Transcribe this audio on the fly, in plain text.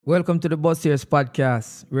Welcome to the Bussiers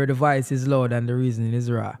podcast, where the voice is loud and the reasoning is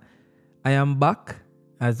raw. I am back.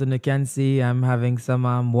 As you can see, I'm having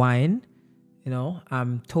some wine.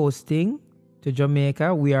 I'm toasting to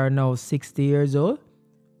Jamaica. We are now 60 years old.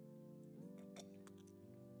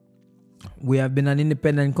 We have been an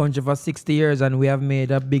independent country for 60 years and we have made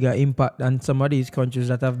a bigger impact than some of these countries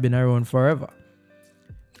that have been around forever.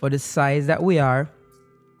 For the size that we are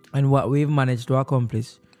and what we've managed to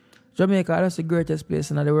accomplish, Jamaica is the greatest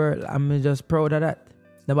place in the world. I'm just proud of that.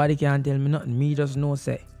 Nobody can tell me nothing. Me just know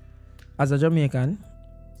say. As a Jamaican,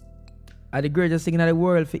 are the greatest thing in the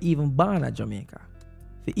world for even born at Jamaica.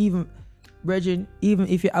 For even, Brethren, even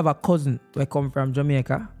if you have a cousin who come from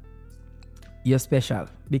Jamaica, you're special.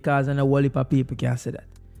 Because a whole heap of people can say that.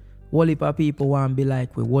 Whole heap of people want to be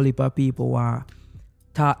like we. Whole heap of people want to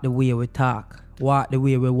talk the way we talk. Walk the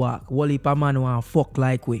way we walk. Whole heap of man want to fuck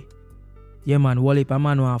like we. Yeah man, whole heap of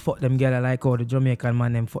man want to fuck them girl like how the Jamaican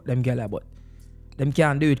man them fuck them girl, but them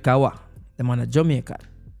can't do it cause what? Them man a Jamaican.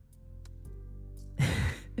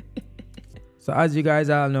 So as you guys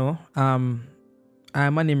all know, I'm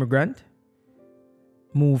an immigrant.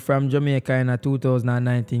 Moved from Jamaica in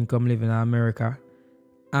 2019, come live in America.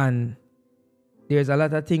 And there's a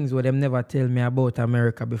lot of things where them never tell me about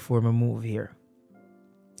America before me move here.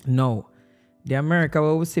 No, the America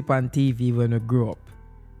where we sip on TV when we grew up.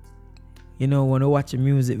 You know, when we watch a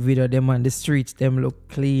music video, them on the streets, them look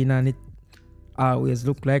clean and it always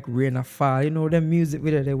look like rain or fall. You know, them music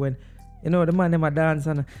video, they when, you know, the man them a dance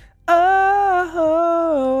and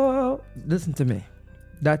listen to me.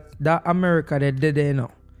 That America they did they know.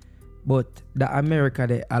 But the America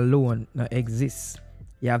they alone no exists.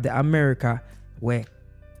 You have the America where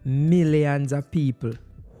millions of people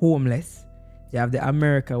homeless. You have the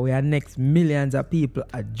America where next millions of people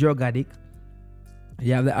are drug addicts.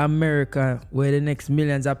 You have the America where the next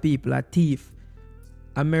millions of people are thief.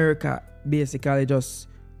 America basically just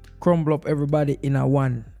crumble up everybody in a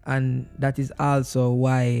one. And that is also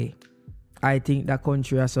why I think that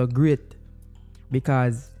country is so great.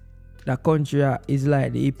 Because that country is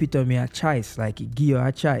like the epitome of choice. Like it give you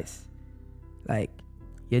a choice. Like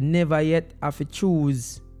you never yet have to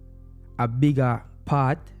choose a bigger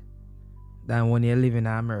part than when you live in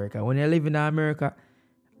America. When you live in America,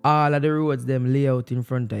 all of the roads them lay out in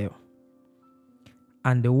front of you.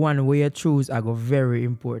 And the one where you choose are go very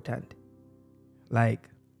important. Like,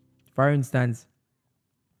 for instance,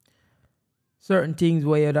 certain things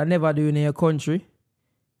where you'd never do in your country,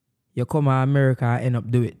 you come to America and end up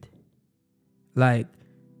do it. Like,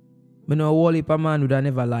 you know, whole heap of man would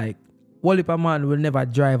never whole heap of man will never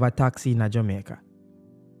drive a taxi in Jamaica.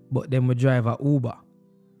 But them would drive a Uber.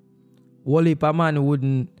 Whole heap of man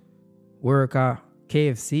wouldn't work a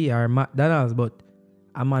KFC or McDonald's, but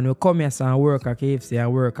a man will come here and work at KFC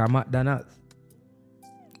and work at McDonald's.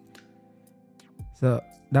 So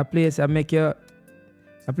that place I make you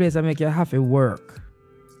have to work.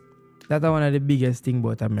 That's one of the biggest things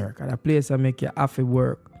about America. That place I make you have to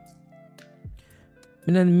work.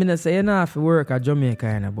 I don't say you don't have to work at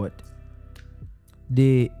Jamaica, but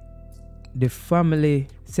the family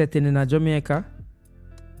setting in Jamaica,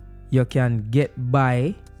 you can get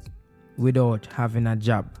by without having a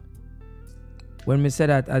job. When we say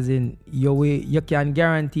that, as in you can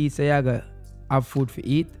guarantee say you gonna have food to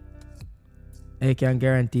eat, and you can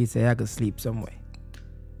guarantee say you gonna sleep somewhere.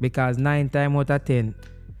 Because 9 times out of 10,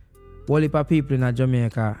 whole heap of people in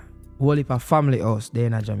Jamaica, whole heap of family house they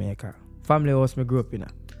in Jamaica. Family house me grew up in.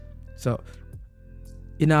 So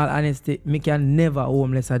in all honesty, me can never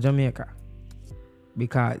homeless at Jamaica.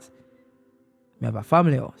 Because me have a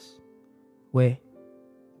family house where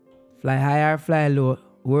fly high or fly low,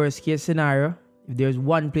 worst case scenario, if there's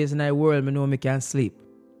one place in the world I know I can sleep,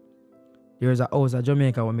 there's a house in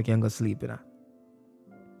Jamaica where I can go sleep in.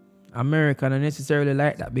 America not necessarily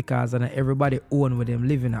like that because not everybody own where them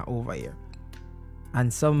living over here.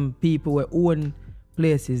 And some people who own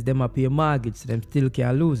places, them pay a mortgage, so them still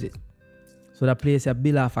can lose it. So that place a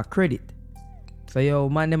bill off a credit. So yo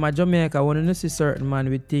man, them at Jamaica, when you see certain man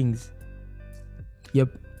with things, you're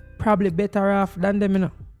probably better off than them, you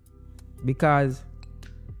know. Because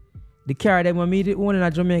the car them when me own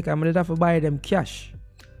in Jamaica, I'm gonna have to buy them cash.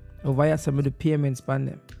 Over here some of the payments on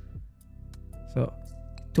them. So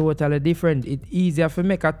totally different. It's easier for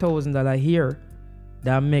make $1,000 here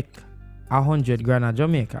than make $100,000 at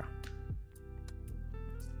Jamaica.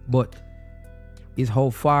 But it's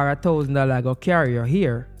how far $1,000 go carry you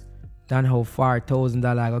here than how far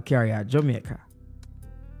 $1,000 go carry you at Jamaica.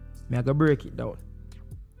 I go break it down.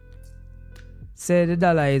 Say the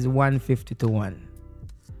dollar is 150 to 1.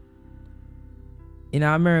 In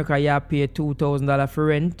America, you pay $2,000 for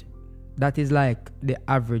rent. That is like the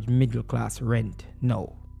average middle class rent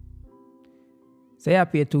now. Say I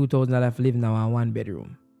pay $2,000 for living now in one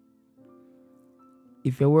bedroom.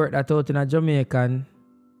 If you work that out in a Jamaican,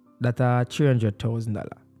 that's $300,000.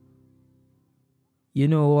 You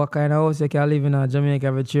know what kind of house you can live in a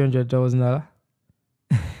Jamaica for $300,000?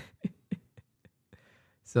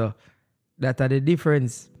 So that's the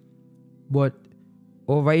difference. But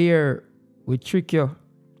over here, we trick you.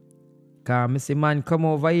 Because I see man come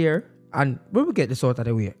over here, and when we get this out of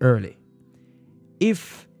the way early,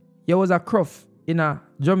 if you was a croft in a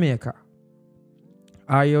Jamaica,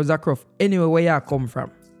 or you was a croft anywhere where you come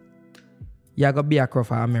from, you're going to be a croft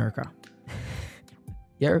for America.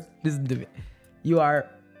 Yeah, listen to me. You are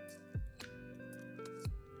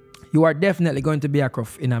definitely going to be a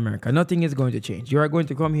croft in America. Nothing is going to change. You are going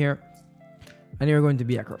to come here and you're going to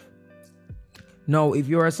be a croft. Now, if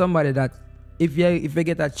you are somebody that, if you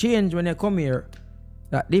get a change when you come here,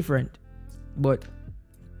 that's different. But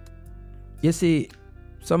you see,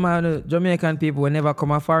 some of the Jamaican people will never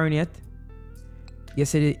come a foreign yet. You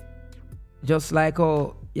see, just like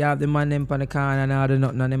how you have the man them on the corner and all the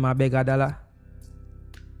nothing and them a beg $1.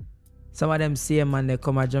 Some of them same man they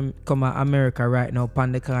come America right now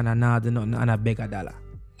on the corner and all the nothing and a beg $1.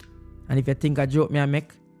 And if you think a joke me I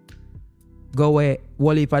make, go where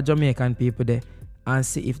whole heap of Jamaican people there and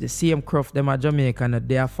see if the same craft them are Jamaican or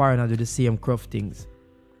they are foreigner do the same craft things.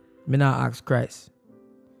 Me not ask Christ.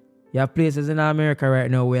 You have places in America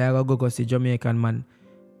right now where I go see Jamaican man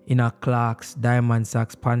in a Clarks, Diamond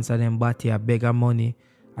Sacks, pants and them body, a beggar money,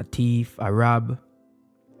 a thief, a rob.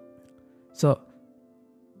 So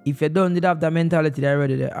if you don't have that mentality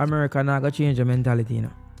already, America not gonna change your mentality, you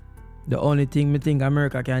know. The only thing me think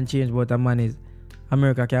America can change about a man is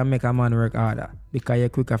America can make a man work harder because you're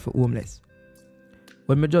quicker for homeless.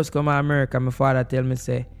 When me just come to America, my father tell me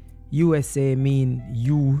say, USA mean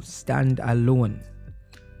you stand alone.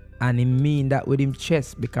 And he mean that with him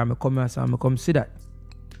chest because I come here so I come see that.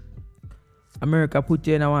 America put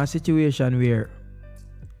you in a situation where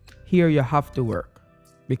here you have to work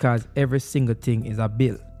because every single thing is a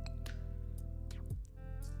bill.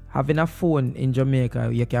 Having a phone in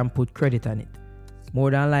Jamaica, you can put credit on it.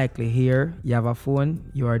 More than likely here, you have a phone,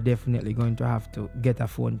 you are definitely going to have to get a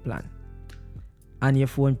phone plan. And your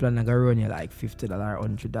phone plan is going to run you like $50,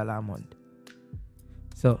 $100 a month.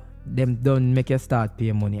 So, them don't make you start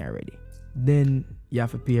paying money already. Then, you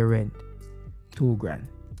have to pay rent, $2,000.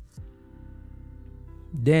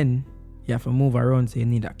 Then, you have to move around so you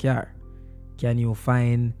need a car. Can you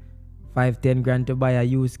find $5-10 to buy a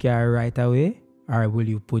used car right away? Or will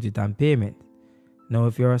you put it on payment? Now,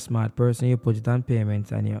 if you're a smart person, you put it on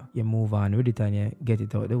payments and you move on with it and you get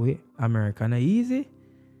it out the way. America not easy.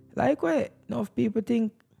 Like what? Enough people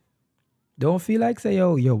think, don't feel like say,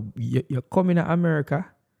 you're coming to America,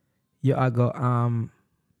 you are go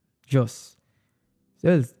just.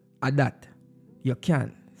 So at that, you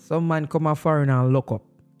can. Some man come a foreign and lock up.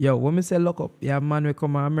 Yo, when me say lock up, you have man will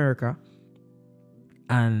come to America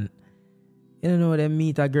and you know they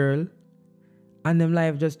meet a girl and them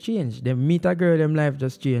life just change. They meet a girl, them life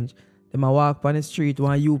just change. Them a walk on the street,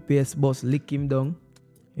 one UPS bus lick him down.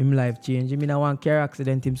 Him life change. Him in a one car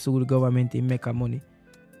accident, him sue the government, him make a money.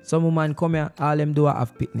 Some woman come here, all them do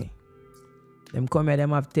have pitney. Them come here,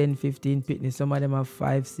 them have 10, 15 pitney. Some of them have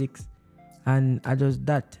 5, 6. And I just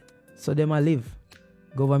that. So them a live.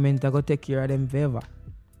 Government a go take care of them forever.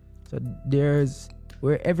 So there's,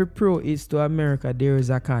 where every pro is to America, there is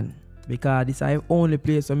a con. Because this is the only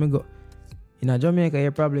place where I go. In a Jamaica,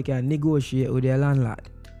 you probably can negotiate with your landlord.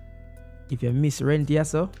 If you miss rent,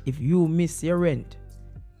 yes sir. If you miss your rent,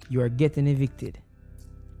 you are getting evicted.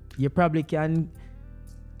 You probably can,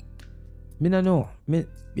 me no know,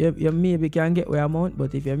 you maybe can get where amount,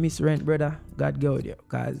 but if you miss rent, brother, God go with you,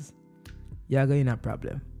 because you're going a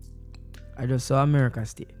problem. I just saw America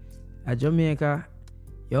stay. At Jamaica,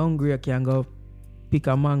 you're hungry, you can go pick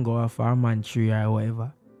a mango off a man tree or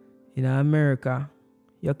whatever. In America,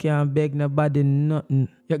 you can't beg nobody nothing.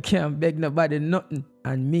 You can't beg nobody nothing.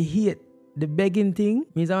 And me hate the begging thing.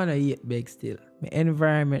 Me I wanna hate beg still. My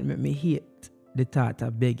environment make me hate the thought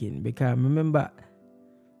of begging. Because I remember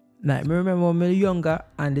when I was younger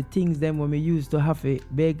and the things them when me used to have to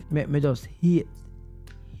beg make me just hate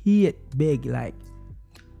beg. Like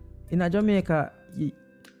in a Jamaica,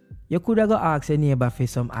 you could have got ask a neighbor for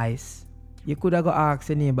some ice. You could have got ask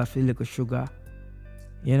a neighbor for a little sugar.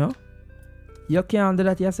 You know? You can't do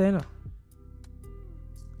that yourself, you know?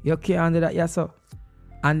 You can't do that yourself.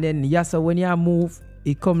 And then yourself, when you move,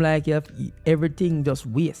 it come like you have, everything just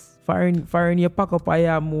waste. Foreign you pack up and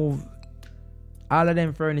you move, all of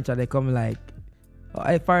them furniture, they come like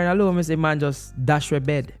Foreign alone, I say man just dash your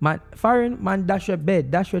bed. Foreign man dash your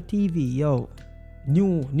bed, dash your TV, yo.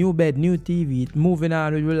 New bed, new TV, moving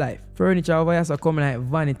on with your life. Furniture over here so coming like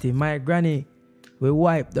vanity. My granny will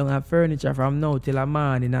wipe down her furniture from now till a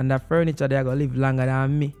morning, and that furniture they are gonna live longer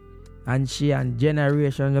than me. And she and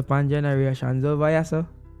generations upon generations over here, so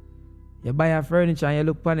you buy a furniture and you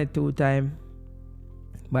look upon it 2 times.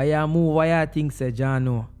 But you move why you think say John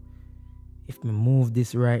no. If me move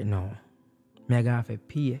this right now, me gonna have to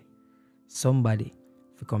pay somebody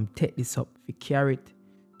to come take this up, to carry it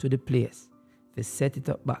to the place, to set it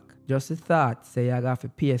up back. Just the thought, say you have to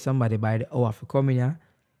pay somebody by the hour for coming here.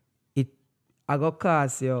 I got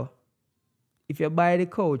cost you. If you buy the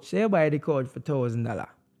couch, say you buy the couch for $1,000.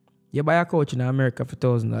 You buy a couch in America for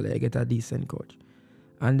 $1,000, you get a decent couch.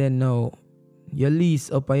 And then now, you lease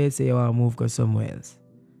up and you say you want to move go somewhere else.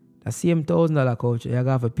 The same $1,000 couch, you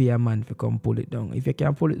have to pay a man to come pull it down. If you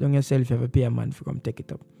can't pull it down yourself, you have to pay a man to come take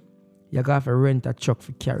it up. You have to rent a truck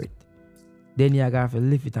to carry it. Then you have to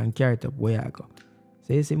lift it and carry it up where you go.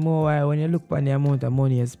 So you see more why when you look on the amount of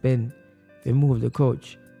money you spend to move the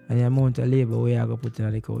couch and the amount of labor where you go put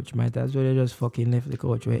in the couch, might as well you just fucking left the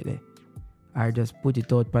couch right there. Or just put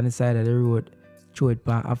it out on the side of the road, throw it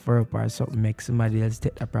on a fur or something, make somebody else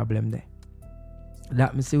take the problem there.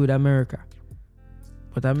 That me see with America.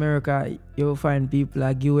 But America, you will find people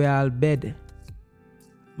that give away all bed.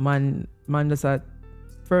 Man just a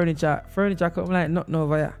furniture come like nothing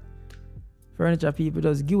over here. Furniture people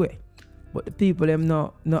just give away. But the people them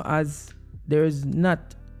not as there is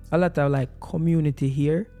not a lot of like community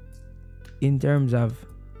here in terms of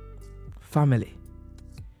family.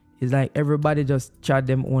 It's like everybody just chat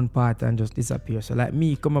them own part and just disappear. So like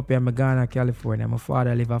me come up here, I'm gone to California. My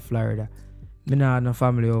father live in Florida. Me not have no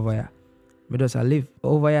family over here. Me just live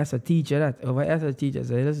over here as a teacher that. Over here as a teacher.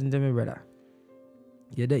 So listen to me, brother.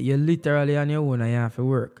 You're literally on your own and you have to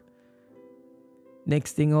work.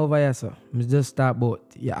 Next thing over here, so me just start about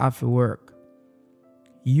you have to work.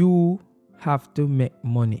 You have to make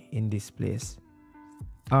money in this place.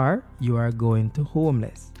 Or you are going to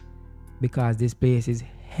homeless. Because this place is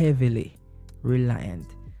heavily reliant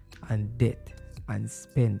on debt and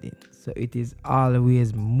spending. So it is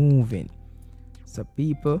always moving. So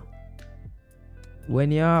people,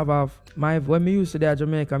 when you have when me used to there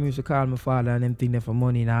Jamaica, I used to call my father and them thing there for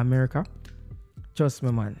money in America. Trust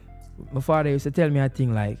me, man. My father used to tell me a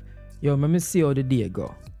thing like, yo, let me see how the day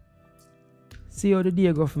go. See how the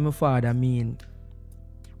day go for my father mean,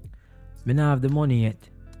 me not have the money yet,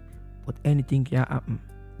 but anything can happen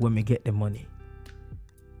when me get the money.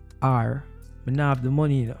 Or, me not have the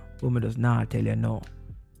money, but me just not tell you no,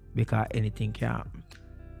 because anything can happen.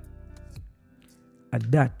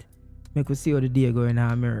 At that, me could see how the day go in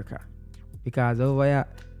America. Because over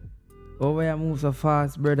here move so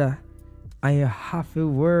fast, brother, and you have to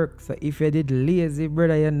work. So if you did lazy,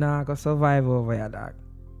 brother, you're not gonna survive over here, dog.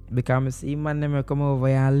 Because I see man them come over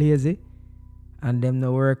here lazy and them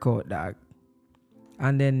no work out, dog.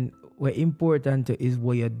 And then what important is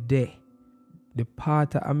where you're there. The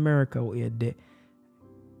part of America where you're there.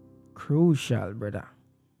 Crucial, brother.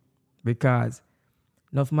 Because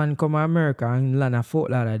enough man come to America and land at Fort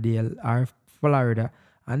Lauderdale or Florida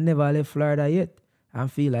and never left Florida yet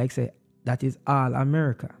and feel like say that is all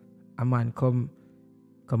America. A man come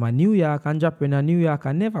to New York and drop in New York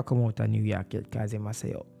and never come out of New York yet because he must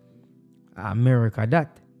say, oh, America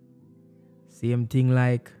that. Same thing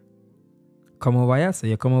like come over here, so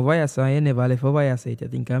you come over here, so you never left over here, so you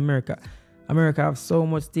think America have so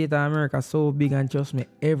much state and America so big, and trust me,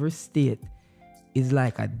 every state is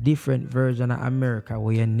like a different version of America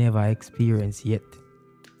where you never experienced yet.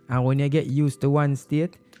 And when you get used to one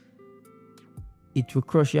state, it will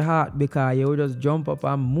crush your heart because you will just jump up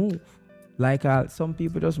and move. Like some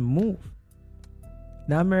people just move.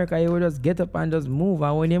 In America, you will just get up and just move.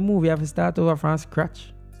 And when you move, you have to start over from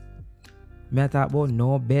scratch. Me talk about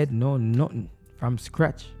no bed, no nothing. From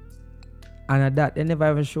scratch. And at that, they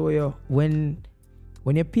never even show you when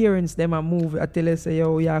your parents them a move, I tell you say,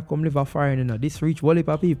 yo, yeah, come live a foreign, you know. This reach whole heap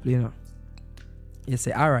of people, you know. You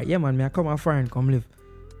say, alright, yeah man, me I come a foreign, come live.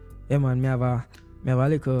 Yeah man, me have a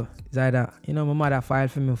little, it's either, you know, my mother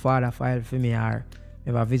filed for me, father filed for me, or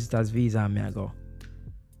me have a visitor's visa and me I go.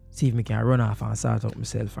 See if me can run off and sort out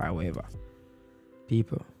myself or whatever.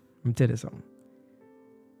 People, let me tell you something.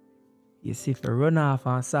 You see, if you run off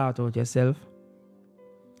and sort out yourself,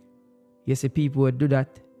 you see people who do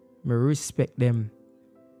that, me respect them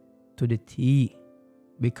to the T,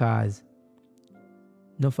 because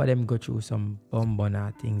enough of them go through some bum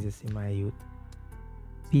things, you see, my youth.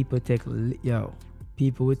 People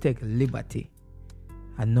will take liberty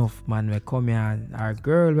Enough man will come here and our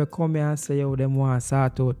girl will come here and say yo them want to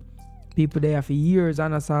sort out. People there for years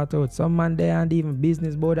and a sort out. Some man there and even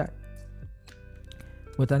business about that.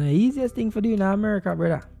 But the easiest thing for do in America,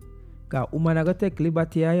 brother. Because woman are going to take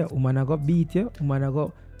liberty of you. Woman are going to beat you. Woman are going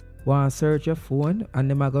to want to search your phone.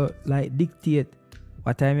 And them are going to like dictate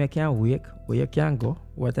what time you can wake, where you can go,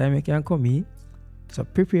 what time you can come in. So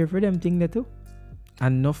prepare for them things there too.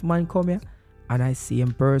 And enough man come here. And I see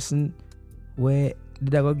in person where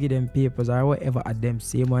did I go give them papers or whatever at them.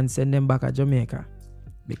 Same one send them back to Jamaica.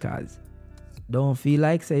 Because don't feel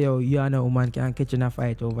like say yo, you and a woman can catch in a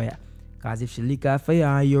fight over here. Because if she lick off for you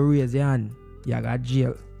and you raise your hand, you got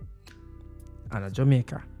jail. And a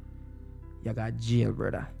Jamaica, you got jail,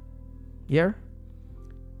 brother. Here?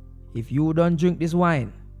 If you don't drink this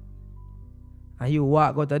wine and you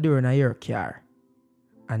walk out the door in your car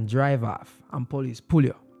and drive off and police pull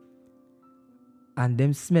you and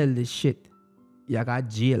them smell this shit, you got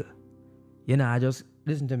jail. You know, just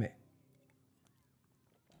listen to me.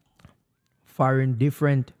 Foreign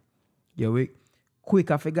different. You will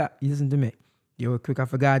quick I forgot. Listen to me. You will quick I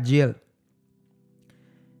forgot jail.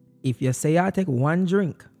 If you say I take one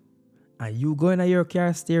drink and you go in your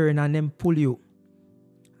car steering and them pull you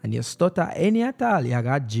and you stutter any at all, you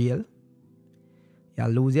got jail. You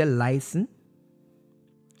lose your license.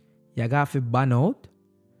 You got to ban out.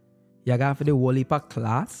 You got for the whole heap of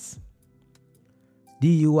class.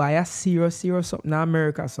 DUI is serious something in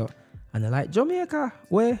America. So. And they're like, Jamaica,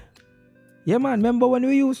 where? Yeah, man, remember when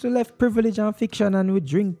we used to left privilege and fiction and we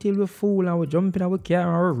drink till we fool and we jump in our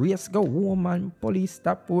car and we race go home and police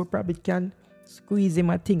stop, we probably can squeeze him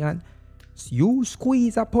a thing and you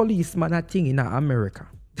squeeze a policeman a thing in America.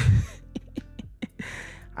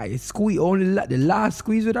 I squeeze only the last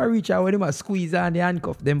squeeze with a reach out when him a squeeze and the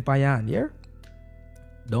handcuff them by hand, yeah?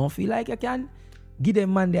 Don't feel like you can give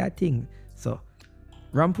them man their thing. So,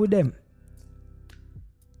 ramp with them.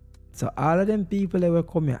 So all of them people that will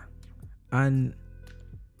come here and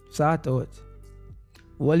sort out.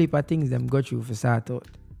 Whole heap of things them go through for sort out.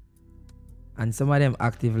 And some of them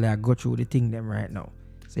actively go through the thing them right now.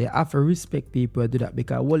 So you have to respect people who do that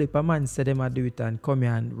because whole heap of man say them a do it and come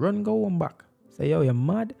here and run go home back. Say yo, you're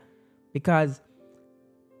mad? Because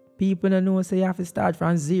people don't know say you have to start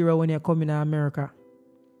from zero when you come in America.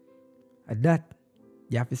 At that,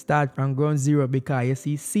 you have to start from ground zero because you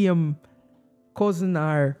see same cousin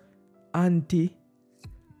or auntie,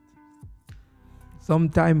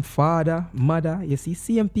 sometime father, mother, you see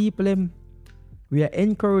same people them, we are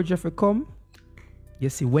encouraged if you come. You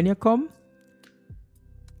see when you come,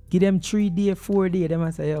 give them 3 days, 4 days, them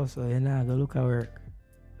and say, yo, so you're not gonna look at work.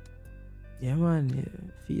 Yeah man,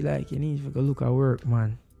 you feel like you need to go look at work,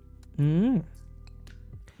 man.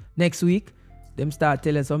 Next week, them start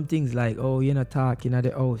telling some things like, oh, you're not talking at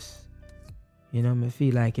the house. You know, me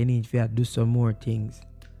feel like you need to do some more things.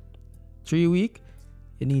 3 weeks,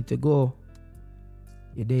 you need to go.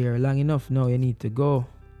 You're there long enough now, you need to go.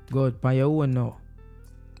 Go out by your own now.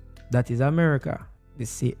 That is America. They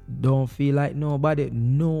say, don't feel like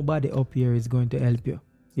nobody up here is going to help you.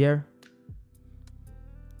 Yeah?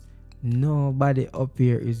 Nobody up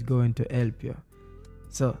here is going to help you.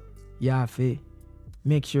 So, you have to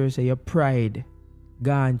make sure say your pride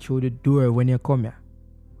gone through the door when you come here.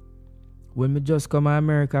 When me just come to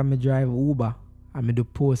America, me drive Uber and me do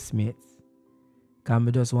Postmates. Because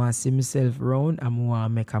I just want to see myself around and I want to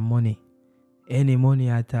make a money. Any money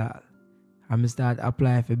at all. And I start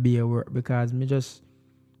applying for beer work because me just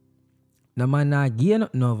no man not give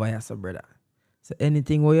nothing over here, so brother. So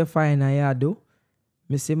anything where you find and you do,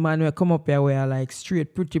 me see man will come up here where like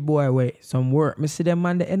straight pretty boy way, some work. Me see them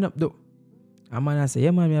man they end up do. And man I say,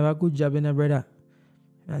 yeah man, me have a good job in a brother.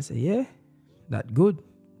 And I say, yeah, that good.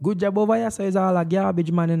 Good job over here, so it's all a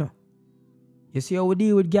garbage man, you know. You see how we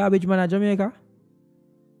deal with garbage man in Jamaica?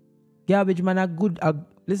 Garbage man a good,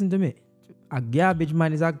 listen to me. A garbage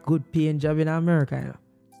man is a good paying job in America, you know.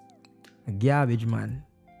 A garbage man.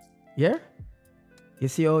 Yeah? You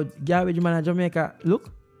see how garbage man in Jamaica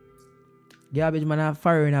look? Garbage man have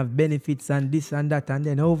foreign have benefits and this and that, and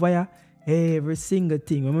then over here, every single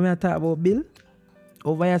thing. When I talk about bill,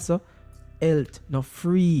 over here so health no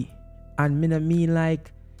free. And me no mean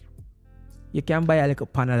like you can buy a little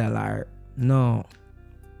Panadol or no.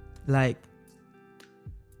 Like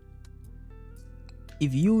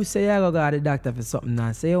if you say you go to the doctor for something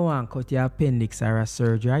and say you want to cut your appendix or a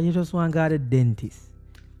surgery or you just want to go to the dentist,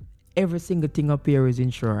 every single thing up here is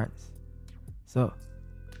insurance. So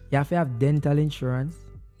you have to have dental insurance,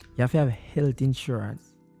 you have to have health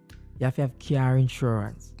insurance, you have to have car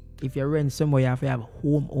insurance. If you rent somewhere, you have to have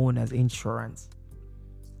homeowners insurance.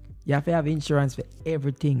 You have to have insurance for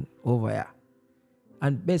everything over here.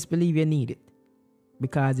 And best believe you need it.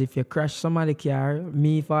 Because if you crash somebody's car,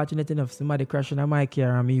 me fortunate enough, somebody crashing on my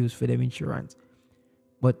car and me use for them insurance.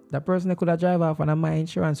 But that person that could have drive off and my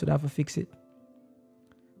insurance would have to fix it.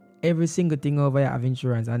 Every single thing over here have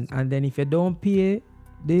insurance. And then if you don't pay,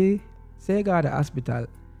 they say go to the hospital.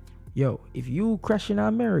 Yo, if you crash in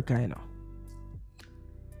America, you know,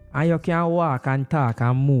 and you can walk and talk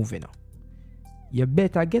and move, you know, you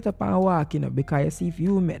better get up and walk, you know, because you see if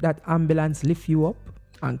you make that ambulance lift you up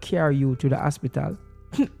and carry you to the hospital,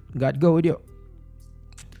 God go with you.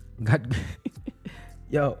 God,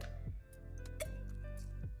 yo,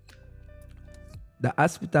 the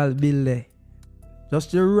hospital bill there,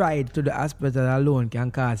 just the ride to the hospital alone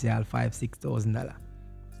can cost you all $5,000-$6,000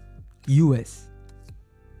 US.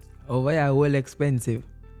 Over here, well expensive.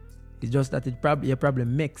 It's just that you probably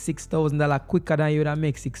make $6,000 quicker than you would have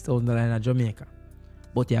make $6,000 in Jamaica.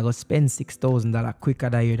 But you're going to spend $6,000 quicker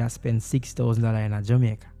than you would have spent $6,000 in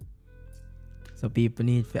Jamaica. So people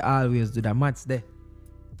need to always do the maths there.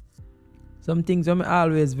 Some things I'm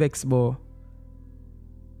always vex about.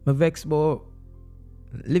 I vex about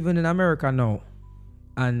living in America now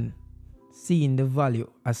and seeing the value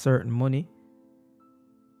of certain money.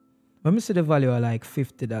 When I see the value of like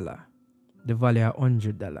 $50, the value of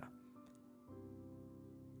 $100.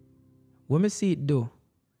 When I see it do,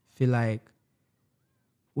 feel like,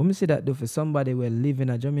 when I see that do for somebody who living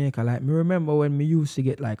in Jamaica, like me remember when me used to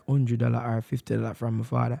get like $100 or $50 from my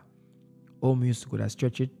father. Oh, me used to could have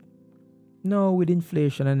stretch it. No, with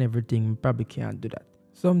inflation and everything, probably can't do that.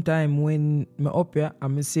 Sometime when me up here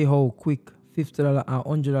and me see how quick $50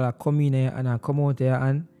 and $100 come in here and I come out here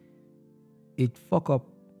and it fuck up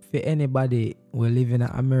for anybody who live in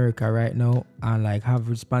America right now and like have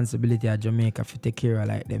responsibility at Jamaica to take care of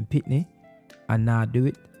like them pitney and not do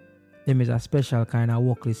it. Them is a special kind of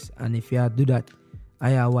work list, and if you do that,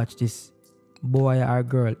 I watch this boy or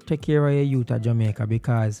girl take care of your youth at Jamaica,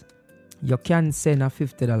 because you can send a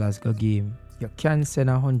 $50 go game. You can send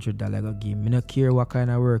 $100 go game. Me no care what kind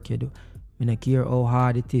of work you do. Me no care how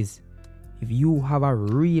hard it is. If you have a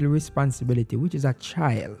real responsibility, which is a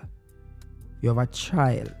child, you have a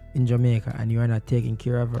child in Jamaica and you are not taking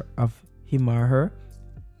care of him or her,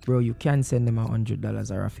 bro, you can send them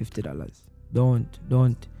 $100 or $50.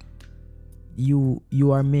 Don't.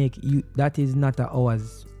 You are that is not an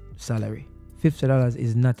hour's salary. $50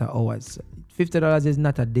 is not an hour's. $50 is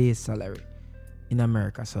not a day's salary in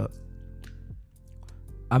America. So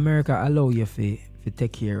America allow you to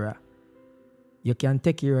take care of. You can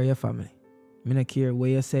take care of your family. I don't care what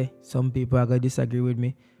you say. Some people are gonna disagree with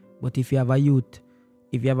me. But if you have a youth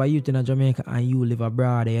in Jamaica and you live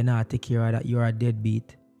abroad and you not take care of that, you're a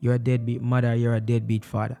deadbeat. You're a deadbeat mother, you're a deadbeat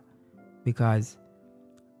father. Because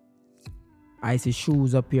I see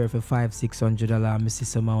shoes up here for $500-$600 and I see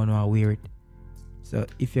someone who wear it. So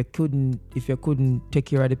if you couldn't take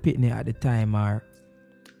care of the pitney at the time, or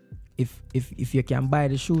if you can buy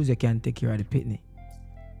the shoes, you can take care of the pitney.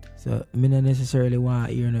 So I don't necessarily want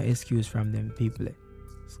to hear no excuse from them people.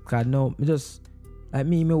 Because no, me just like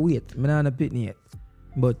me wait. I'm not a pitney yet.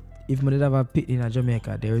 But if I did have a pitney in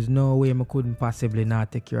Jamaica, there is no way I couldn't possibly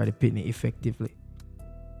not take care of the pitney effectively.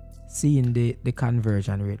 Seeing the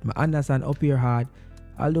conversion rate. I understand up here hard,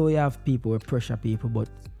 although you have people with pressure people, but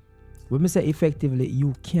when I say effectively,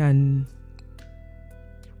 you can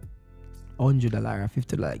 $100 or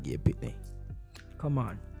 $50 get pitney. Come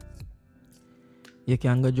on. You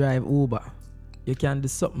can go drive Uber. You can do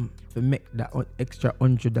something to make that extra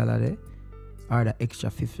 $100 there or the extra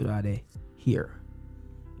 $50 there here.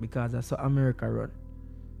 Because that's how America run.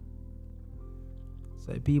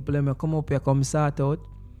 So people let me come up here, come sort out.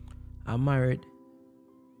 I'm married.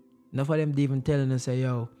 Enough of them even telling us, say,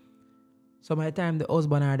 yo, some of the time the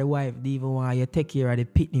husband or the wife they even want you take care of the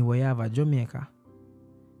pitney where you have at Jamaica.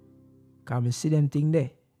 Because I see them thing there.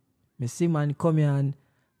 I see man come here and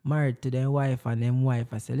married to their wife and them wife.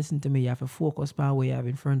 I say, listen to me, you have to focus on what you have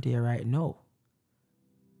in front of you right now.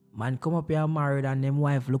 Man come up here married and them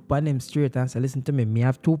wife look on them straight and say, listen to me, me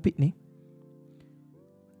have 2 pitney.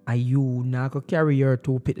 And you now go carry your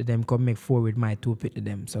 2 pitney them, come make 4 with my 2 pitney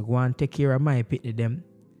them. So go and take care of my pitney them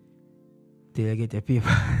till you get your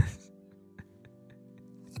papers.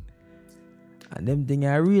 And them things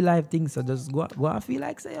are real life things, so just go and feel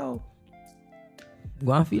like say, yo.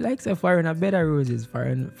 Go and feel like say foreign a better roses.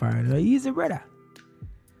 Foreign a easy brother.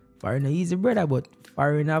 Foreign a easy brother, but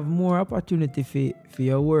foreign have more opportunity for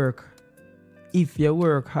your work if you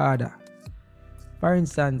work harder. For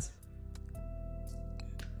instance,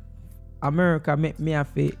 America make me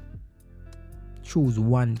have to choose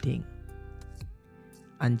one thing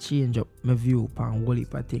and change up my view upon whole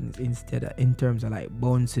heap of things instead of in terms of like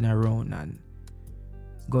bouncing around and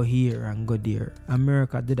go here and go there.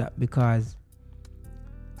 America did that because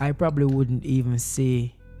I probably wouldn't even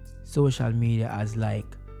say social media as like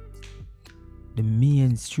the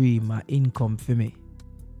mainstream income for me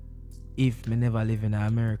if me never live in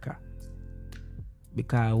America.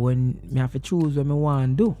 Because when me have to choose what me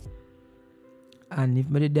want to do, and if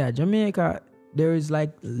me did that Jamaica, there is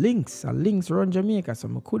like links around Jamaica, so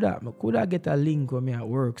me coulda get a link when me at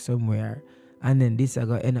work somewhere, and then this I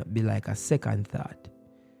gonna end up be like a second thought.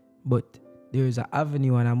 But there is an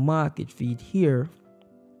avenue and a market feed here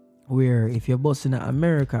where if you're bossing in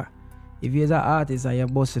America, if you're an artist and you're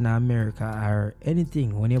bossing in America or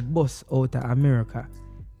anything, when you boss out of America,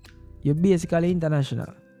 you're basically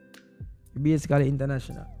international.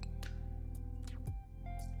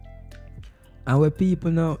 And where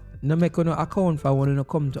people now make no account for when you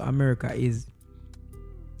come to America is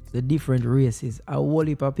the different races. A whole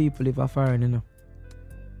heap of people live a foreign, you know.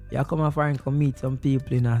 You come a foreign come meet some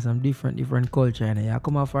people in some different culture, you know. You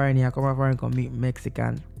come a foreign come meet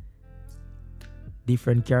Mexican,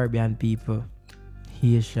 different Caribbean people,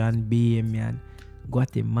 Haitian, Bahamian,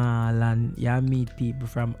 Guatemalan. You meet people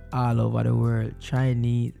from all over the world,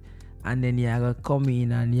 Chinese. And then you gotta come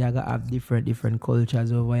in and you gotta have different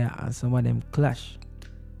cultures over here, and some of them clash.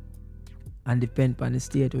 And depend on the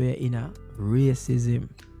state where you're in, racism.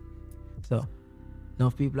 So now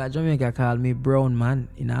people at Jamaica call me brown man.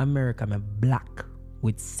 In America, I'm black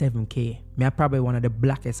with 7K. Me are probably one of the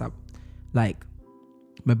blackest like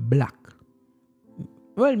me black.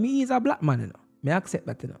 Well, me is a black man, you know. Me accept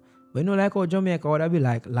that, you know. But you know, like how Jamaica would be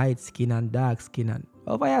like light skin and dark skin and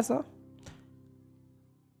over here, so.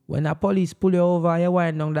 When the police pull you over, you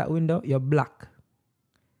wind down that window, you're black.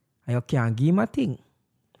 And you can't give him a thing.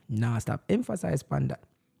 Now stop emphasize on that.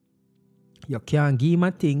 You can't give him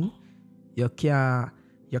a thing. You can't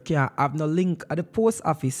have no link at the post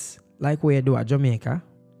office like where you do at Jamaica.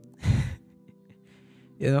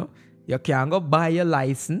 You know? You can't go buy your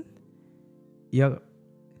license. You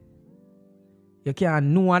can't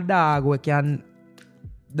know a dog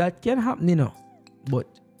that can happen, you know. But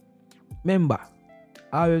remember,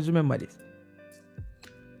 always remember this.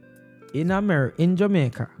 In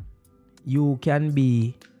Jamaica, you can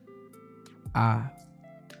be a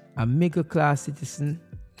middle class citizen.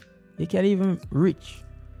 You can even rich.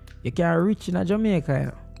 You can rich in Jamaica, you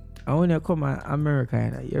know. And when you come to America,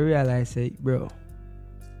 you know, you realize, say, bro,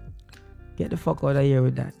 get the fuck out of here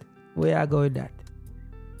with that. Where I go with that?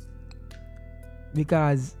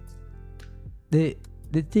 Because the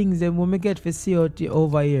things that when we get for COT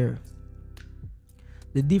over here,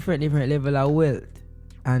 the different level of wealth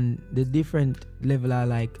and the different level of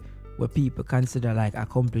like what people consider like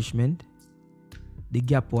accomplishment, the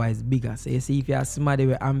gap wise bigger. So you see, if you're somebody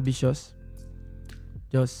who ambitious,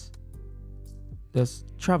 just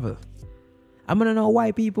travel. I don't know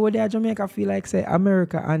why people there in Jamaica feel like say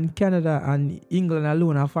America and Canada and England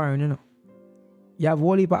alone are foreign, you know. You have a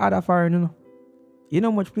whole heap of other foreign, you know. You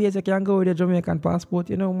know how much place you can go with your Jamaican passport?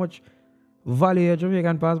 You know how much value your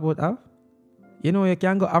Jamaican passport have? You know you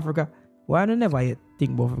can go Africa. Why do you never yet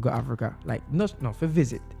think about go Africa? Like not for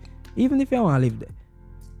visit. Even if you want to live there.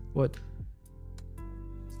 But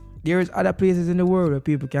there is other places in the world where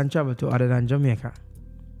people can travel to other than Jamaica.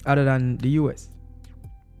 Other than the US.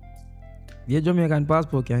 Your Jamaican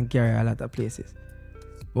passport can carry a lot of places.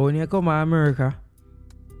 But when you come to America,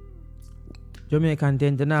 Jamaican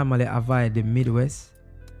tend to normally avoid the Midwest.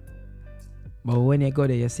 But when you go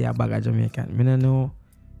there, you see a bag of Jamaican. I don't know.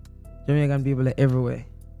 Jamaican people are everywhere.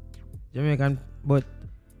 But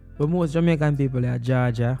most Jamaican people are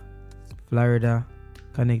Georgia, Florida,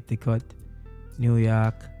 Connecticut, New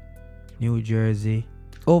York, New Jersey.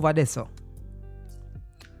 Over there, so.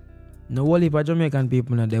 No whole heap of Jamaican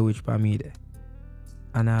people not there which for me there.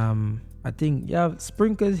 And I think you have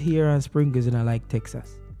sprinkles here and sprinkles in like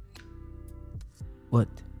Texas. But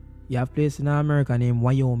you have places in America named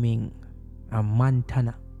Wyoming and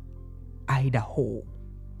Montana, Idaho.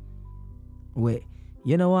 Where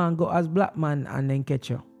you know want go as black man and then catch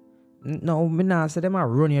you. No, me not say them a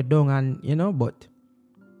run you down and you know, but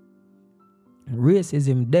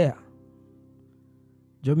racism there.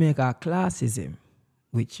 Jamaica classism,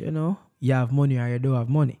 which you know, you have money or you don't have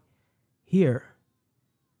money. Here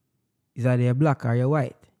is either you're black or you're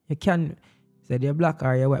white. You can say you're black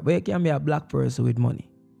or you're white, but you can be a black person with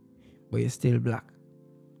money, but you're still black.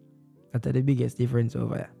 That's the biggest difference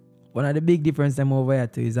over here. One of the big differences over here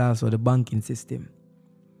too is also the banking system.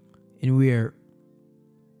 In where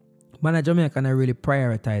man of Jamaica not really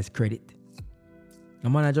prioritize credit. The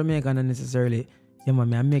man of Jamaica not necessarily, I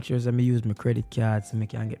make sure that I use my credit cards so I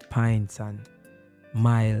can get pints and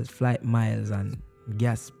miles, flight miles and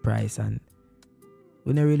gas price and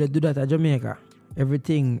We don't really do that at Jamaica.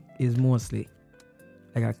 Everything is mostly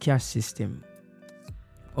like a cash system.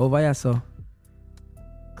 Over here, so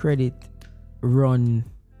credit run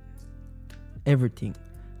everything.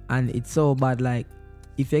 And it's so bad, like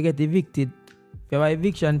if you get evicted, if you have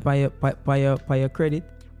eviction by your credit,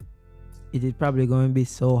 it is probably going to be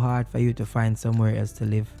so hard for you to find somewhere else to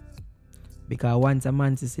live. Because once a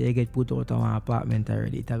man to say you get put out of an apartment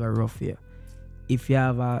already, it's gonna rough for you. If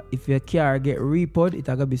your car get repoed, it's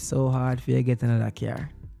gonna be so hard for you to get another car.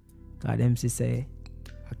 Because them say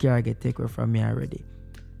a car get taken from me already.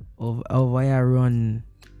 Over here run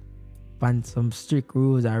on some strict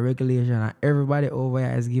rules and regulation, and everybody over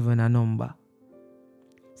here is given a number.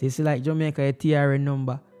 So you see, like Jamaica, a TRN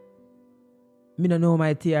number. Me don't know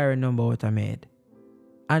my TRN number what I made.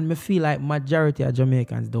 And me feel like majority of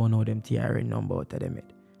Jamaicans don't know them TRN number out of them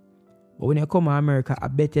head. But when you come to America, I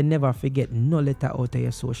bet you never forget no letter out of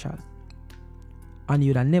your social. And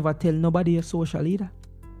you'd never tell nobody your social either.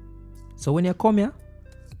 So when you come here,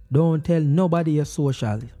 don't tell nobody your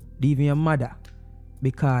social, even your mother.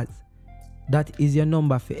 Because that is your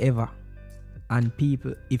number forever. And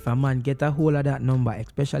people, if a man get a hold of that number,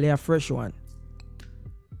 especially a fresh one,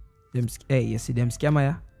 hey, you see them scammer,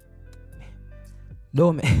 yeah?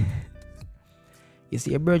 Don't me. You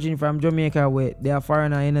see a virgin from Jamaica where they are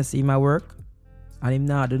foreigner, you know, see my work, and him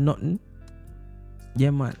not do nothing.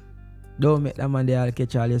 Yeah, man. Don't make that man there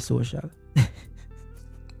catch all your social.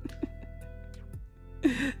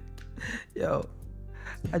 Yo,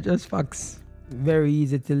 I just facts. Very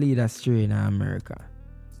easy to lead astray in America.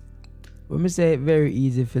 When me say very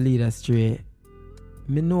easy to lead astray,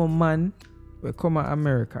 me know a man will come to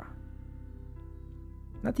America.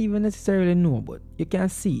 Not even necessarily know, but you can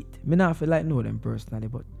see it. Me not feel like know them personally,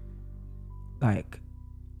 but like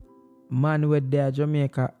man with there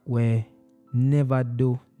Jamaica where never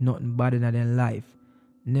do nothing bad in their life,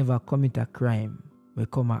 never commit a crime, we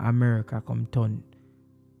come to America come turn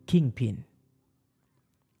kingpin.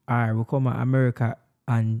 Or we come to America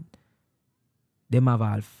and them have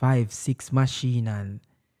all 5-6 machine and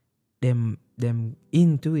them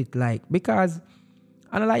into it, like, because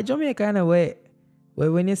and like Jamaica in a way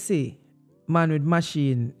where when you see man with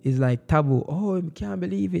machine is like taboo. Oh, I can't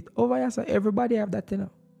believe it. Over here, so everybody have that, you know.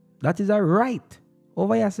 That is a right.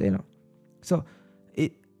 Over here, so, you know. So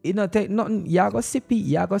it take nothing. You go see people,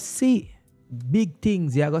 you go see big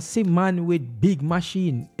things. You go see man with big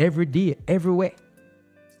machine every day, everywhere.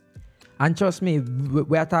 And trust me,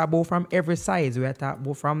 we are talking about from every size. We are talking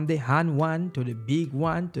about from the hand one to the big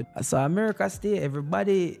one. So America stay,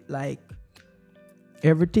 everybody, like,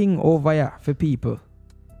 everything over here for people.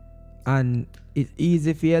 And it's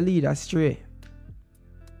easy for you to lead astray.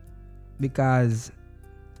 Because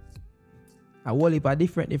a whole heap of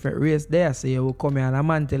different race there. So you will come here and a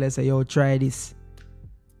man tell you, say, yo, try this.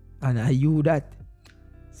 And I you that.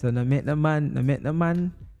 So no make the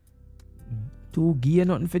man to give you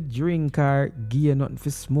nothing for drink or give you nothing for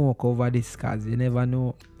smoke over this, cause you never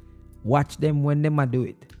know. Watch them when them a do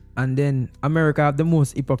it. And then America have the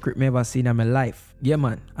most hypocrite me ever seen in my life. Yeah,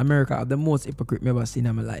 man. America have the most hypocrite me ever seen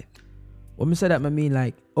in my life. When me say that, I mean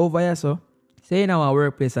like over here, so say in our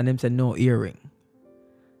workplace and them say no earring.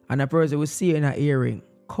 And a person will see you in an earring,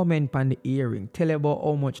 comment on the earring, tell you about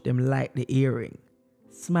how much them like the earring.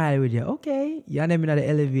 Smile with you. Okay, you and them in the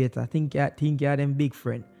elevator, think you are them big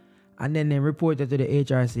friend. And then they report it to the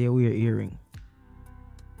HR, say you wear earring.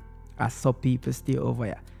 I saw people stay over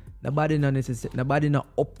here. Nobody no necessary, nobody no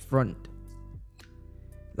upfront.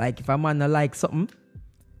 Like if a man no like something,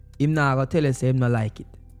 him not gonna tell you say him no like it.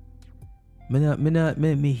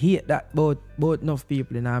 Me hate that about enough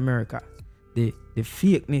people in America. The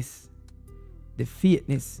fakeness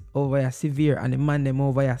over here severe, and the man them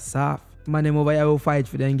over here soft. Man them over here will fight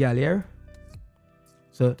for them girl here.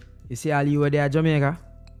 So you see all you over there Jamaica?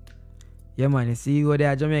 Yeah man, you see you over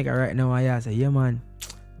there Jamaica right now and you say, yeah man,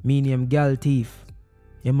 me name girl thief.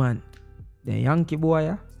 Yeah man, the Yankee boy,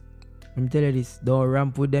 yeah? Let me tell you this, don't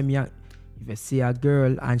ramp with them young. If you see a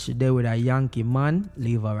girl and she there with a Yankee man,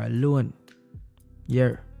 leave her alone.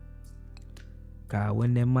 Yeah. Cause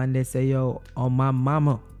when the man they say, yo, oh my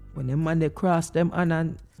mama, when the man they cross them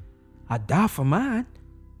and a daft man,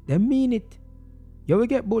 they mean it. You will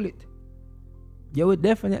get bullied. You will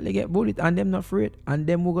definitely get bullied, and them not afraid. And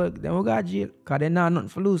them will go to jail. Cause they not nothing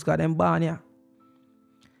for lose, cause them born here.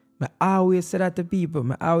 I always say that to people.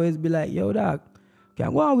 I always be like, yo dog,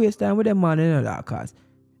 can't go and waste time with them man, you know that, cause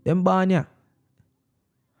them born here.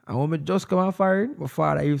 And when I just come out foreign, my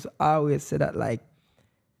father used to always say that, like,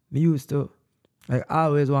 me used to, like, I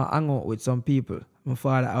always want to hang out with some people. My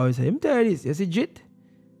father always say, him tell you this, you see JIT?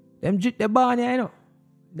 Them JIT, they born here, you know.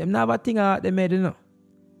 Them never think about them head, you know.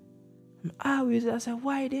 I always I say,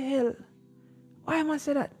 why the hell? Why am I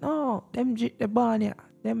say that? No, them the born here.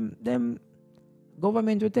 Them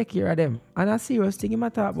government will take care of them. And a serious thing in my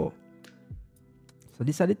talk about. So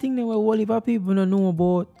this are the thing that we all of people don't know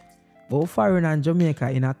about foreign and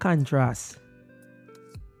Jamaica in a contrast.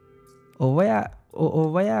 Over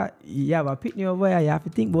here, you have a pitney over here, you have to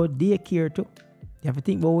think about daycare too. You have to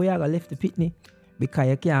think about where you left the pitney. Because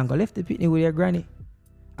you can't go left the pitney with your granny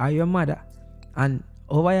or your mother. And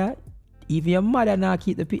over here, even your mother now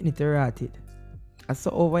keep the pitney to rotted. And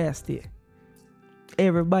so over here stay.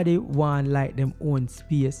 Everybody want like them own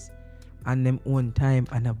space and them own time,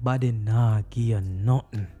 and nobody nah give you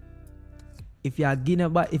nothing. If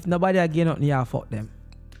nobody give nothing, you fuck them.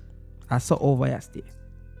 And so over here stay.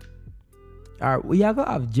 Alright, you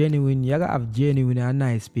gotta have genuine and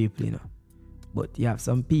nice people, you know. But you have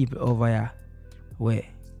some people over here where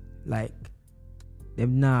like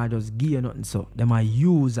them nah just give you nothing, so them a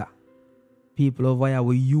user. People over here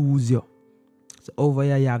will use you. So over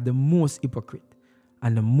here you have the most hypocrite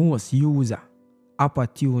and the most user,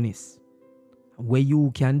 opportunists. What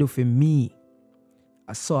you can do for me,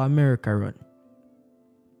 I saw America run.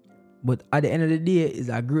 But at the end of the day, it's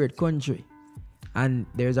a great country. And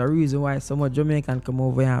there's a reason why so much Jamaican come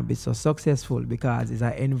over here and be so successful, because it's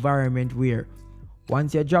an environment where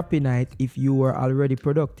once you drop in it, if you were already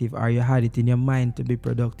productive or you had it in your mind to be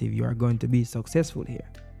productive, you are going to be successful here.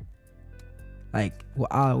 Like, we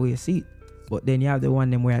always see it. But then you have the one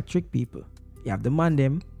them where I trick people. You have the man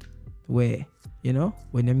them where, you know,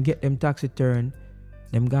 when them get them tax return,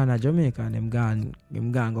 them gone to Jamaica and them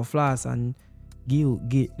gone go floss and give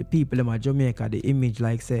the people them at Jamaica the image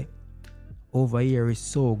like say over here is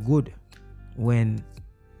so good, when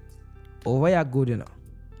over here good, you know.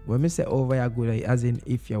 When me say over here good, as in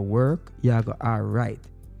if you work, you go alright.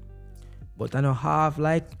 But I know half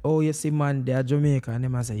like, oh you see man, they're Jamaica and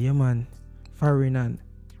them I say, yeah man, foreign and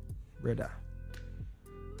brother.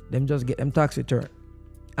 Them just get them tax return.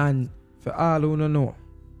 And for all who don't know,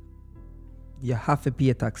 you have to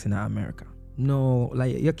pay tax in America. No,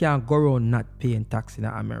 like you can't go around not paying tax in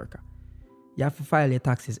America. You have to file your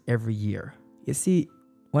taxes every year. You see,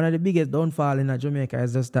 one of the biggest downfall in Jamaica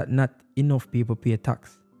is just that not enough people pay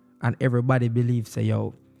tax. And everybody believes, say,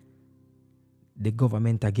 yo, the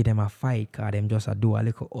government give them a fight because them just do a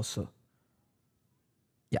little hustle.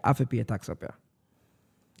 You have to pay tax up here.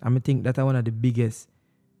 I think that's one of the biggest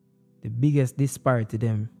disparity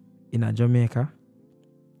them in Jamaica.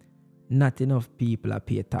 Not enough people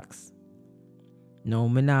pay tax. Now,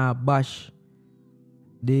 me nah bash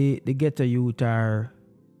the ghetto youth or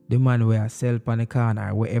the man where I sell on the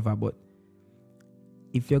corner or whatever, but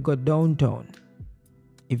if you go downtown,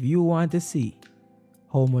 if you want to see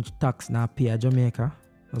how much tax now pay at Jamaica,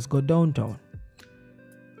 let's go downtown.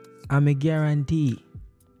 And I guarantee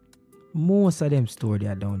most of them store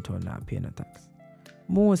there downtown not paying no tax.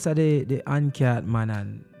 Most of the uncared man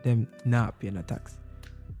and them not paying no tax.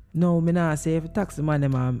 No, me not say if tax man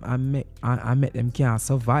them I make them can't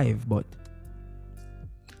survive, but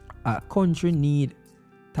a country need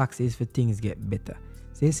taxes for things get better.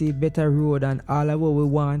 So you see better road and all of what we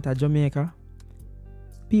want at Jamaica,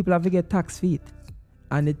 people have to get tax feet.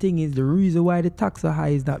 And the thing is, the reason why the tax are high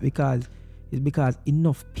is not because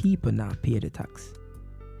enough people now pay the tax.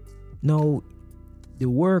 Now, the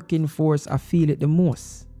working force I feel it the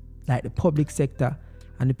most, like the public sector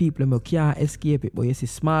and the people who can't escape it. But you see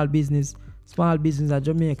small business at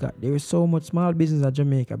Jamaica, there is so much small business at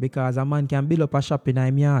Jamaica because a man can build up a shop in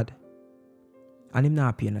his yard and him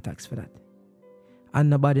not paying a tax for that. And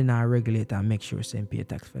nobody now regulate and make sure him pay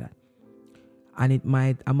tax for that. And a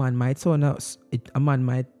man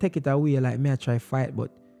might take it away like me I try fight,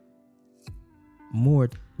 but more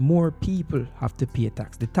people have to pay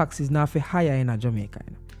tax. The tax is not for higher in Jamaica.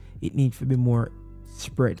 You know? It needs to be more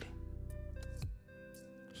spread.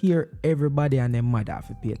 Here, everybody and their mother have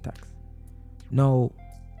to pay tax. Now,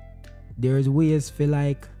 there's ways for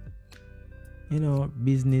like, you know,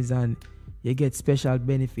 business and you get special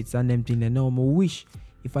benefits and them things. Now, I wish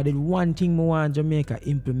if I did one thing I want Jamaica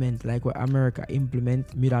implement, like what America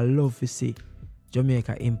implement, me I love to see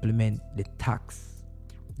Jamaica implement the tax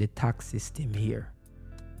system here.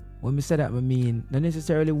 When we say that, I mean not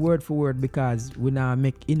necessarily word for word because we not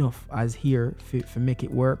make enough as here for make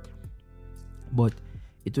it work. But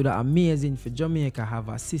it would be amazing for Jamaica have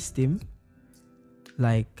a system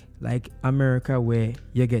like America where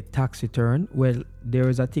you get tax return. Well, there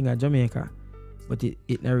is a thing at Jamaica, but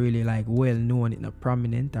it not really like well known, it not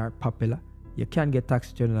prominent or popular. You can get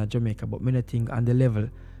tax return in Jamaica, but many things on the level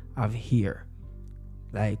of here.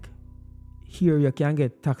 Like here you can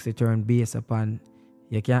get tax return based upon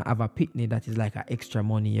You can't have a picnic that is like an extra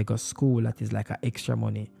money. You got school that is like an extra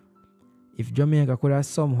money. If Jamaica could have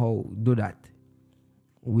somehow do that,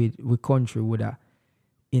 we country would have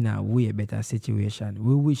in a way better situation.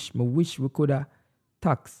 We wish we could have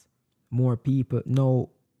tax more people. No,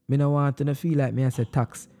 me no want to feel like me I say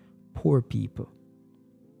tax poor people.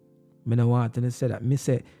 Me no want to say that. Me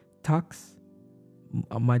say tax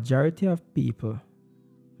a majority of people,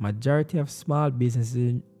 majority of small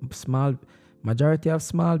businesses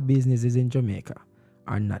in Jamaica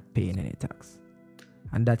are not paying any tax.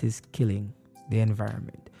 And that is killing the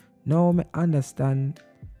environment. Now me understand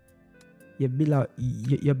you build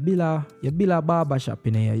a barber shop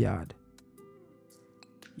in your yard.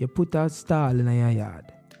 You put a stall in your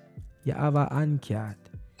yard. You have a hand cart.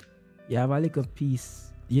 You have a little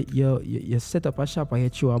piece. You set up a shop and you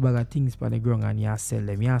throw a bag of things on the ground and you sell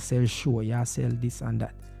them. You sell show, you sell this and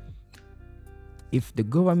that. If the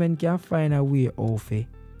government can find a way of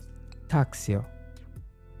tax you,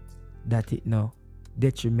 that it now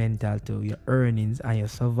detrimental to your earnings and your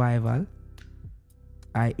survival,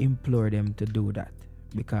 I implore them to do that.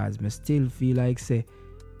 Because I still feel like say,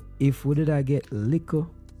 if we did get liquor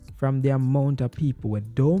from the amount of people who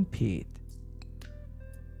don't pay it,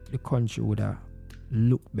 the country would have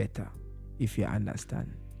looked better, if you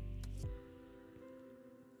understand.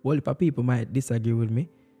 Well, people might disagree with me,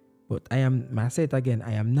 but I say it again,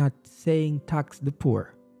 I am not saying tax the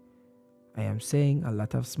poor. I am saying a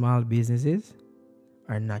lot of small businesses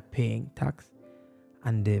are not paying tax.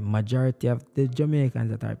 And the majority of the Jamaicans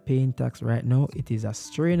that are paying tax right now, it is a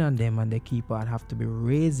strain on them and they keep on have to be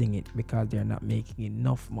raising it because they're not making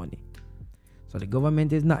enough money. So the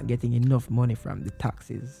government is not getting enough money from the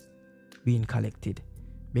taxes being collected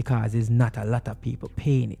because there's not a lot of people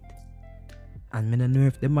paying it. And I don't know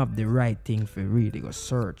if them have the right thing for really go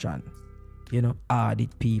search and,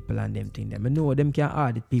 audit people and them thing. I know them can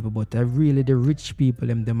audit people, but really the rich people,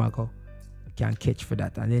 them go can catch for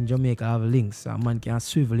that. And then Jamaica have links, so a man can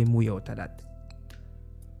swivel him way out of that.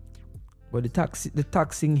 But the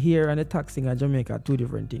taxing here and the taxing in Jamaica are two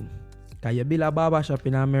different things. Because you build a barber shop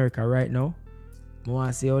in America right now, I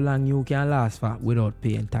want to see how long you can last for without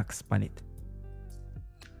paying tax on it.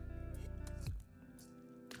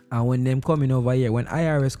 And when them coming over here, when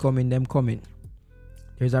IRS coming, them coming.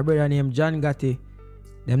 There's a brother named John Gotti.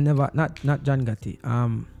 Them never, not John Gotti.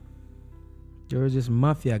 There was this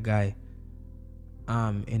mafia guy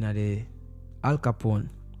in the Al Capone.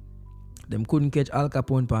 Them couldn't catch Al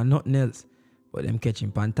Capone for nothing else, but them catch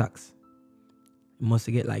him for tax. He must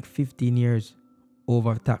get like 15 years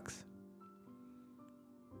over tax.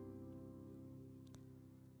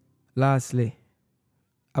 Lastly,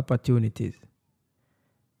 opportunities.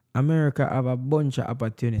 America have a bunch of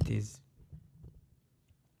opportunities.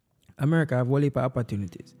 America have a whole heap of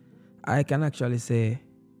opportunities. I can actually say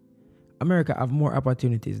America have more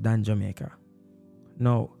opportunities than Jamaica.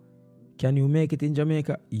 Now, can you make it in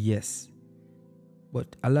Jamaica? Yes.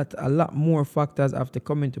 But a lot more factors have to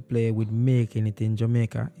come into play with making it in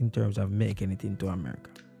Jamaica in terms of making it into America.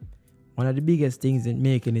 One of the biggest things in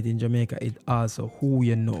making it in Jamaica is also who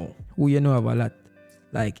you know. Who you know have a lot.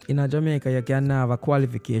 Like in Jamaica, you can have a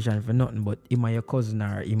qualification for nothing but him your cousin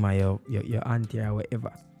or him your auntie or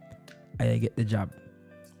whatever. And you get the job.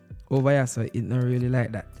 Over here, so it's not really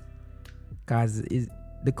like that. Because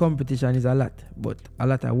the competition is a lot, but a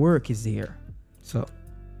lot of work is here. So,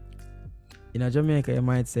 in Jamaica, you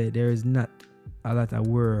might say there is not a lot of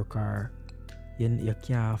work or you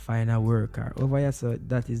can't find a worker. Over here, so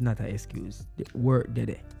that is not an excuse. The work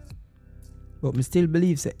there. But I still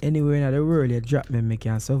believe that anywhere in the world you drop me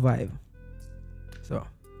can survive. So,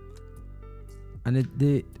 and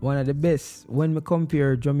the one of the best, when we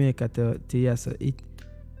compare Jamaica to yes, it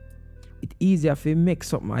easier if you make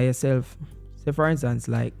something of yourself. Say for instance,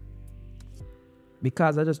 like,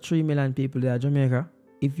 because there's just 3 million people there in Jamaica,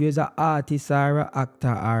 if you're an artist or an actor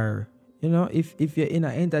or, if you're in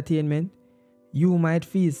an entertainment, you might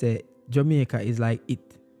feel say Jamaica is like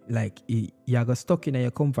it. Like, you're got stuck in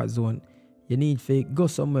your comfort zone. You need to go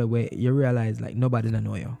somewhere where you realize like nobody don't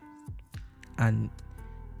know you. And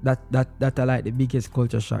that are like the biggest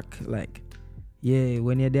culture shock. Like, yeah,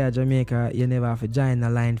 when you're there in Jamaica, you never have to join a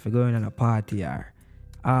line for going on a party or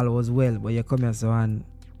all was well, but you come here so and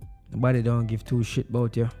nobody don't give two shit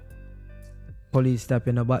about you. Police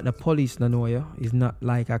stopping about the police don't know you. It's not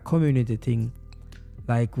like a community thing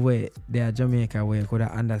like where they are Jamaica where you could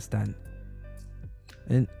understand.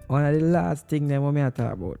 And one of the last things that I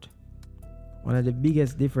talk about, one of the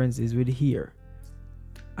biggest differences with here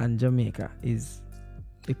and Jamaica is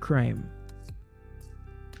the crime.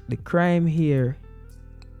 The crime here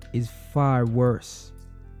is far worse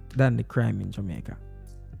than the crime in Jamaica.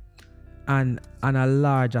 and on a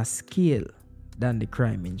larger scale than the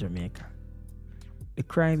crime in Jamaica. The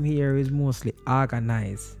crime here is mostly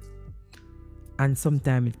organized, and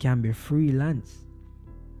sometimes it can be freelance.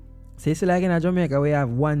 So it's like in Jamaica we have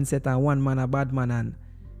one set and one man a bad man, and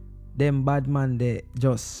them bad man they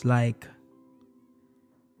just like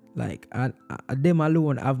them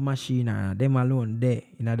alone have machine, and them alone there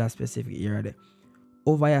in that specific area there.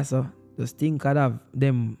 Over here, so just think of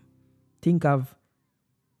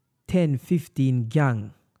 10, 15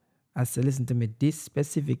 gang. As to listen to me, this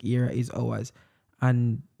specific area is ours,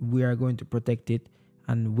 and we are going to protect it,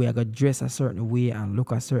 and we are going to dress a certain way and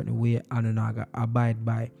look a certain way, and we're going to abide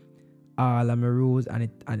by all of my rules, and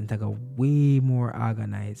it go way more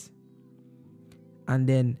organized. And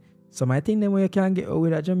then some I think them when you can't get out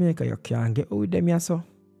with at Jamaica, you can't get out with them so.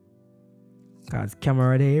 Cause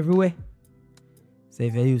camera there everywhere. So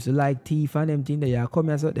if you used to like thief and them thing that you come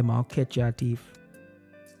here so them will catch your thief.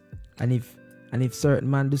 And if certain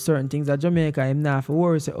man do certain things at Jamaica, him not for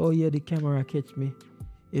worry say, oh yeah, the camera catch me.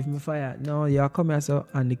 If me fire, no, you come here so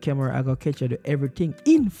and the camera I go catch you do everything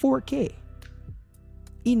in 4K.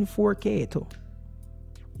 In 4K too.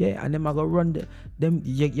 Yeah, and them I go run them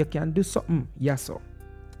you can do something, yes so.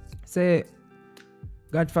 Say,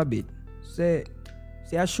 God forbid, say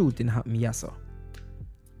a shooting happen, yes sir.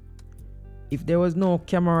 If there was no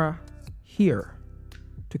camera here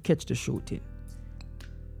to catch the shooting,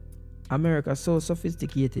 America is so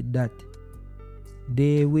sophisticated that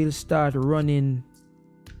they will start running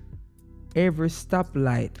every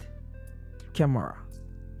stoplight camera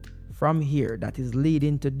from here that is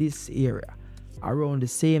leading to this area around the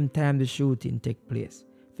same time the shooting take place.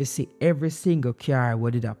 If you see every single car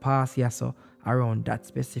where did a pass here so around that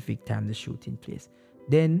specific time the shooting place,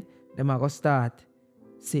 then them are gonna start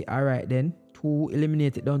say alright then 2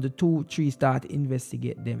 eliminate it down to 2, 3 start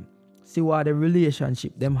investigate them. See what the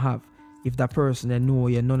relationship them have if that person they know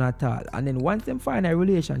you none at all. And then once them find a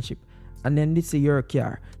relationship and then this is your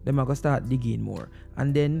car, them are gonna start digging more.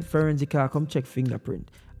 And then forensic car come check fingerprint.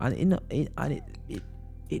 And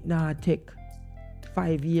it now take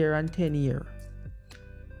 5 years and 10 years.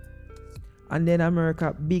 And then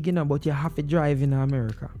America big enough, but you have to drive in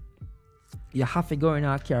America. You have to go in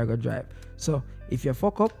a car go drive. So if you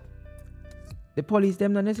fuck up, the police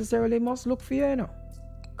them not necessarily must look for you, you know.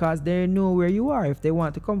 Because they know where you are. If they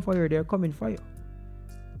want to come for you, they're coming for you.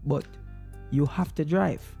 But you have to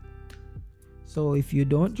drive. So if you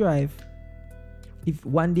don't drive, if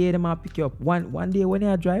one day they might pick you up, one day when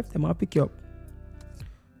you drive, they might pick you up.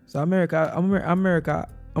 So America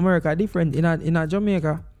different. In a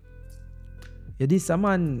Jamaica, yeah, this a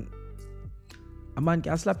man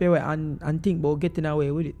can slap you away and think about getting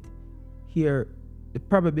away with it. Here, the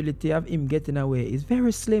probability of him getting away is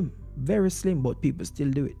very slim, but people still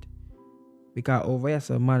do it. Because over here,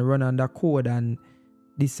 some man run under code and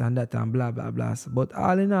this and that and blah, blah, blah. But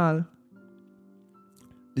all in all,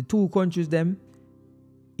 the two countries, them,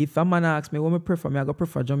 if a man asks me what I prefer, I go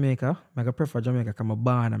prefer Jamaica. I go prefer Jamaica because I'm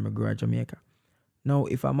born and I grew up in Jamaica. Now,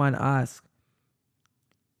 if a man asks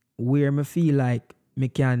where I feel like I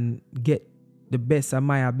can get the best of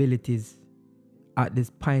my abilities at this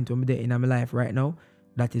point when I'm there in my life right now,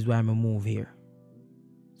 that is why I'm move here.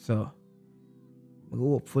 So,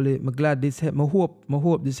 hopefully, I'm glad this help. I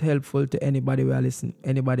hope this helpful to anybody who listen,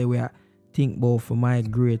 anybody who think about for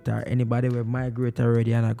migrate or anybody who migrate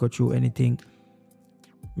already and I go through anything.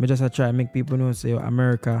 I just try to make people know say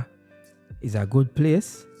America is a good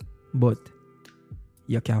place, but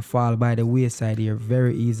you can fall by the wayside here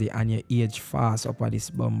very easy and you age fast up at this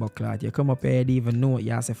bumbo clot. You come up here, you even know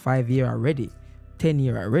you have 5 years already, 10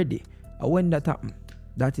 years already. And when that happen,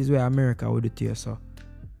 that is where America will do to you. So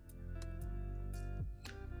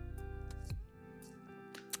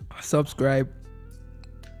subscribe,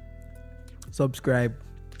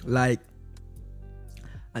 like,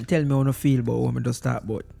 and tell me how you feel about what I just start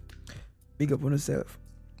about. Big up on yourself.